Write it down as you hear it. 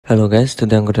Hello guys,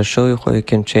 today I'm going to show you how you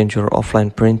can change your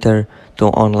offline printer to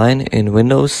online in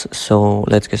Windows. So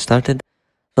let's get started.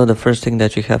 So the first thing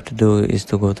that you have to do is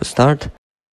to go to Start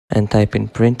and type in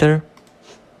Printer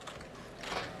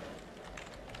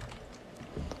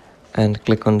and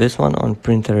click on this one on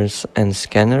Printers and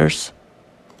Scanners,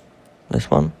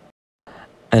 this one,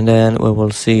 and then we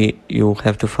will see you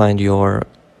have to find your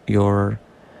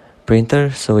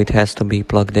printer, so it has to be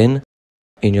plugged in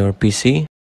your PC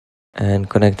and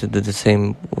connected to the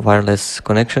same wireless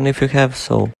connection if you have.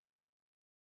 So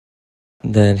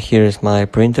then here's my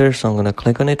printer, so I'm gonna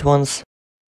click on it once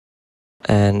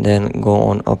and then go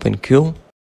on Open Queue,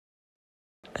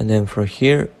 and then for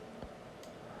here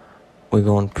we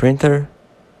go on Printer,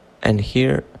 and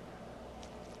here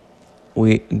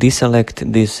we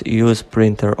deselect this Use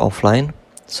Printer Offline.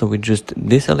 So we just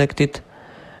deselect it,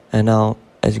 and now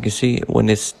as you can see, when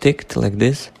it's ticked like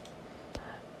this,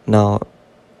 now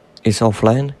it's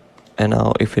offline, and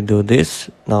now if we do this,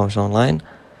 now it's online.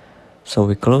 So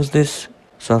we close this.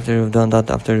 So after you've done that,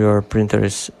 after your printer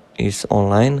is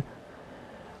online,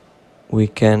 we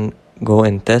can go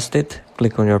and test it.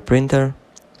 Click on your printer,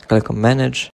 click on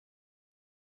Manage,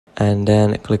 and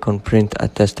then click on Print a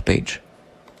Test Page.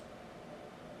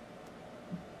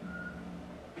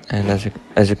 And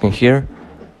as you can hear,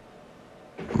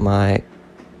 my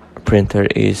printer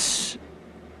is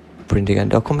printing a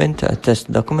document, a test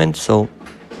document. So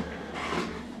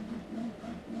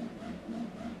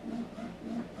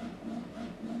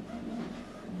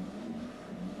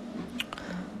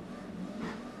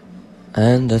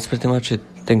and that's pretty much it.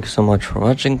 Thank you so much for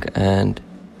watching, and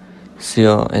see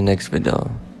you in next video.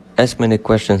 Ask me any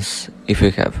questions if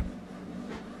you have,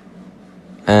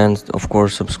 and of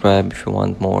course subscribe if you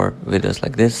want more videos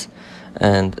like this,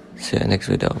 and see you in next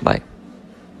video. Bye.